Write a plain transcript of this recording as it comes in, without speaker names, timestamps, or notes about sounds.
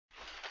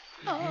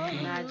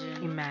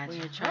Imagine when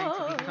you're trying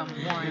to become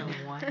one,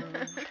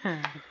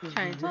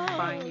 trying to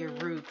find your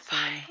roots,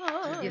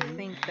 and you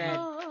think that,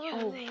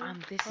 oh, I'm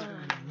this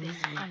one,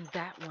 I'm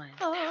that one,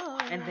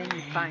 and then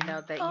you find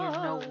out that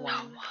you're no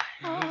one.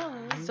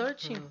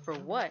 Searching for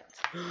what?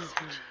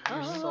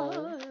 Your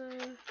soul,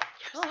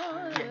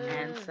 your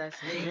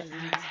ancestors,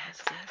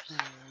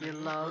 your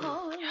love.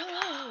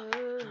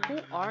 Who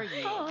are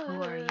you?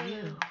 Who are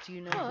you? Do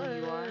you know who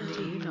you are?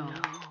 Do you know?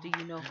 Do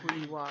you know who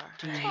you are?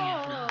 Do you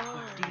know?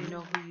 Do you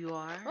know who you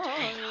are? Do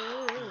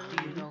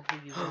you know who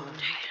you are?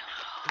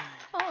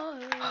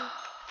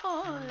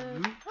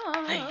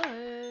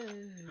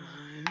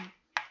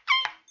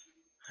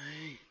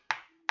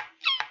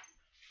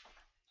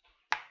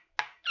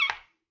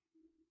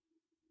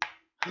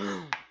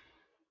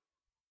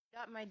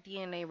 Got my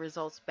DNA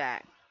results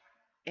back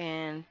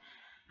and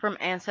from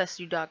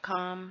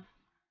Ancestry.com,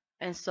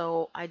 and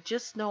so I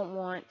just don't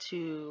want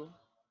to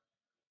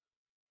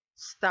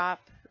stop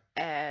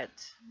at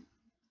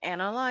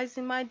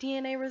analyzing my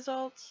DNA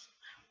results.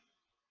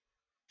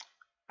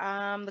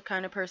 I'm the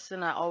kind of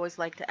person I always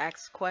like to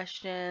ask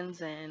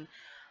questions, and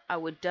I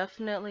would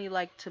definitely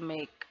like to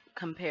make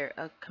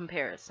a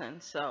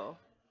comparison. So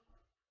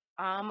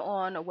I'm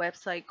on a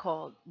website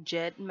called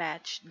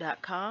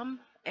GEDmatch.com,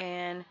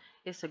 and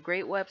it's a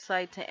great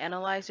website to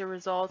analyze your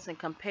results and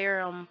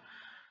compare them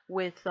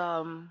with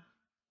the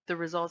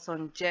results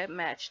on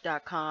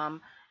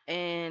GEDmatch.com.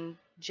 And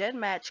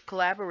GEDmatch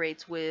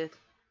collaborates with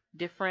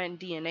different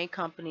DNA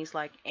companies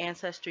like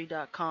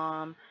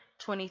Ancestry.com,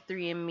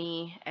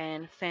 23andMe,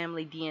 and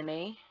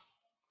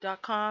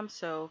FamilyDNA.com.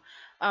 So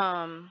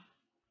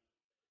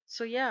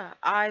yeah,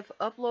 I've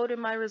uploaded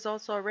my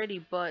results already,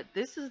 but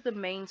this is the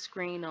main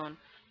screen on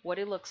what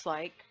it looks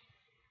like.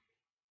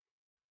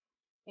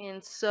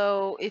 And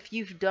so if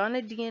you've done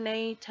a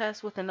DNA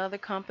test with another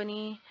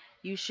company,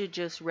 you should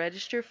just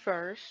register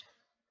first.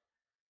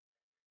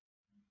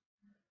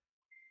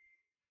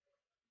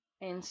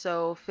 And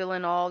so fill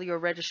in all your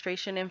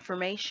registration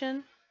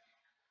information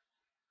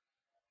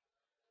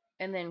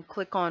and then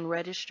click on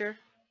register.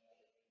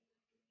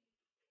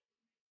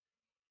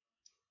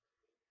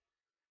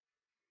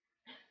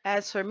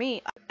 As for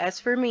me,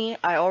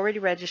 I already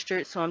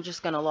registered, so I'm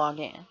just going to log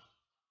in.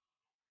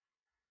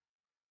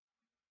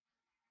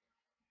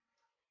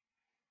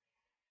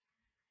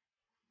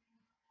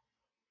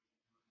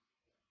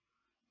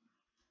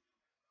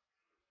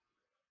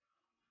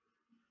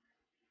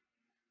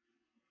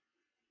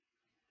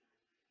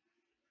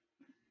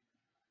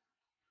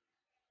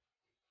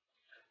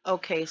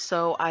 Okay,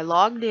 so I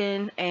logged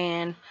in,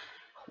 and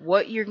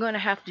what you're going to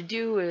have to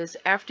do is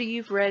after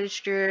you've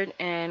registered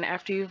and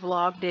after you've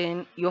logged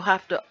in, you'll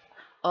have to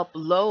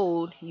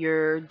upload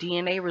your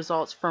DNA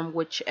results from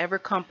whichever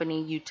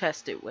company you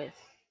tested with.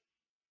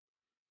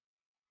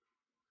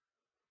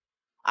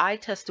 I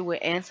tested with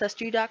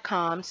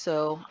Ancestry.com,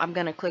 so I'm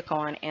going to click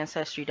on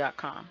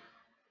Ancestry.com.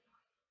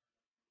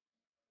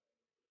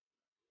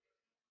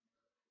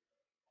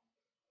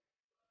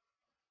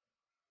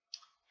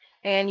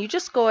 And you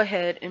just go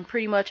ahead, and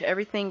pretty much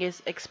everything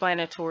is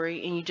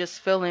explanatory, and you just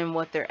fill in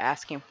what they're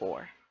asking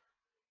for.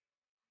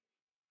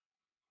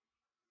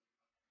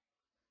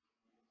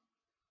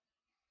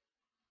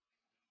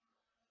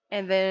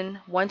 And then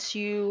once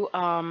you've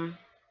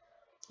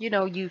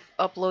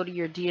uploaded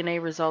your DNA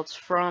results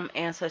from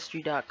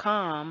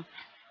Ancestry.com,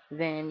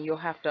 then you'll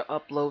have to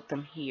upload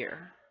them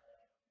here.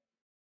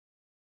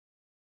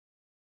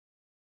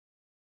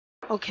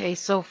 Okay,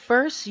 so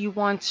first you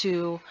want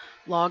to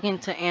log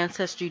into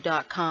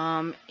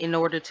Ancestry.com in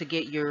order to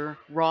get your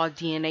raw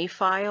DNA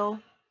file.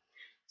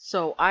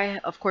 So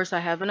of course I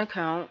have an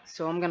account,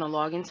 so I'm going to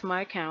log into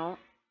my account.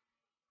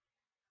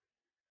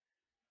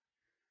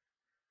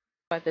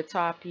 At the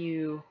top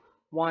you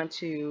want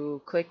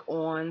to click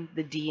on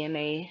the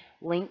DNA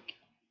link,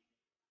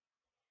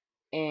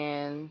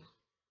 and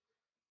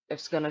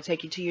it's going to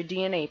take you to your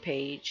DNA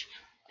page,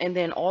 and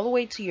then all the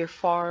way to your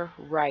far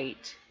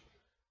right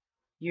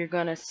you're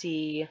going to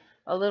see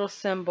a little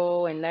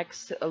symbol, and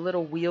a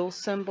little wheel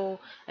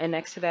symbol, and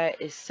next to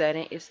that is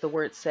it's the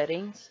word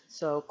settings.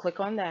 So click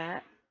on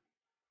that,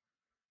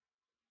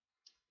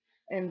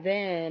 and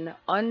then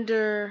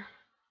so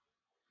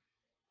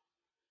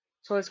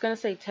it's going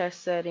to say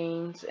test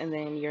settings and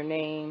then your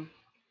name,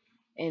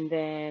 and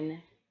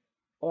then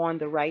on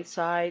the right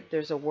side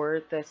there's a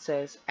word that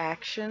says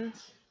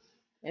actions.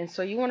 And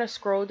so you want to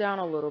scroll down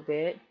a little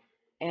bit,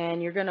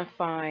 and you're going to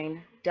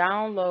find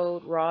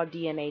download raw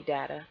DNA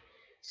data.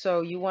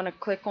 So you want to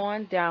click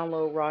on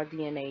download raw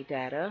DNA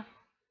data,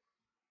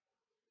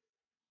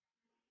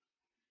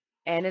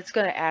 and it's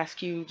going to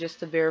ask you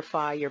just to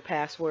verify your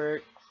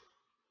password.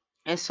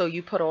 And so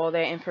you put all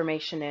that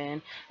information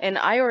in, and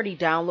I already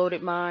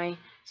downloaded mine,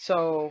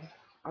 so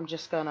I'm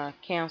just going to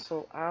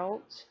cancel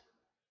out.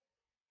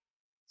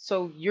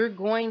 So you're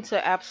going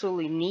to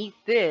absolutely need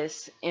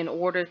this in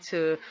order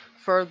to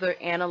further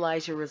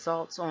analyze your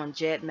results on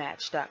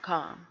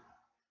GEDmatch.com.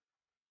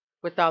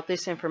 Without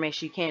this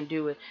information, you can't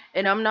do it.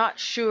 And I'm not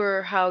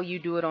sure how you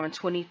do it on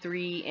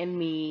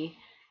 23andMe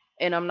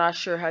and I'm not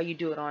sure how you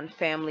do it on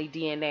Family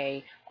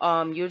DNA.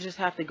 You'll just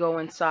have to go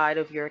inside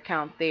of your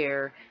account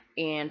there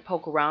and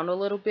poke around a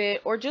little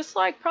bit, or just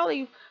like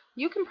probably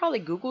you can probably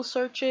Google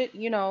search it,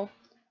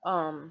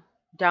 um,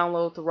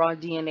 download the raw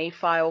DNA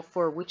file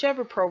for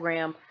whichever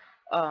program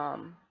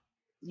um,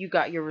 you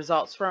got your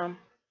results from.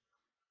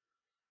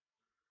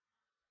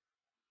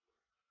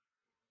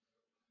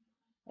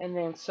 And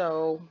then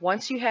so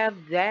once you have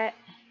that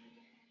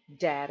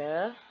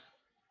data,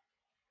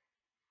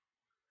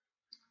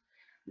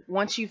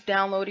 once you've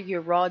downloaded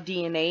your raw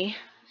DNA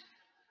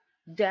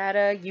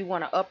data, you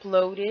want to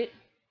upload it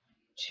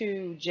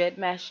to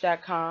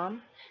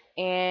GEDmatch.com,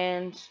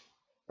 and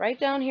right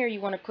down here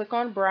you want to click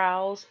on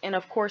browse, and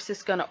of course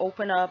it's going to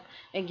open up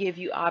and give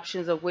you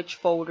options of which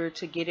folder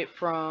to get it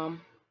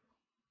from.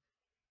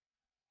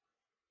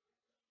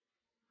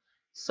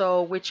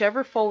 So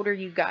whichever folder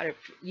you got it,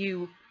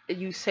 you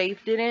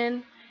saved it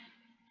in,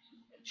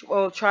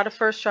 well, try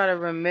to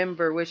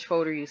remember which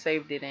folder you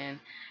saved it in,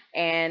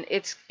 and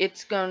it's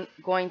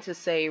going to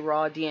say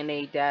raw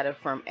DNA data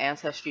from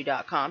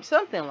ancestry.com,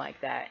 something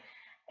like that.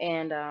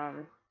 And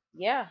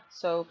yeah,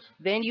 so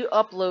then you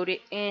upload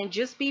it, and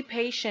just be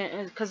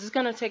patient because it's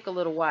going to take a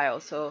little while.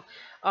 So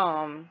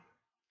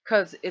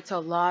because it's a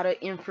lot of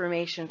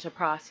information to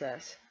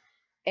process.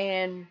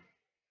 And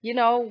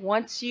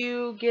once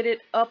you get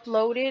it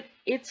uploaded,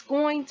 it's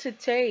going to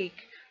take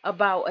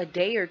about a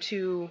day or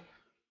two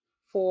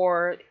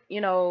for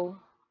the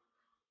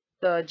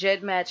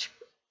GEDmatch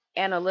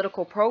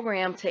analytical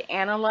program to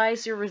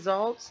analyze your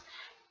results.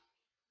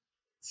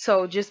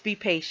 So just be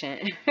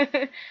patient.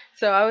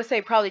 So I would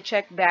say probably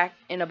check back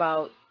in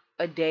about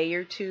a day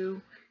or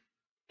two,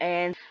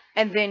 and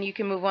then you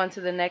can move on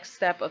to the next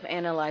step of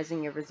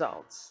analyzing your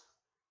results.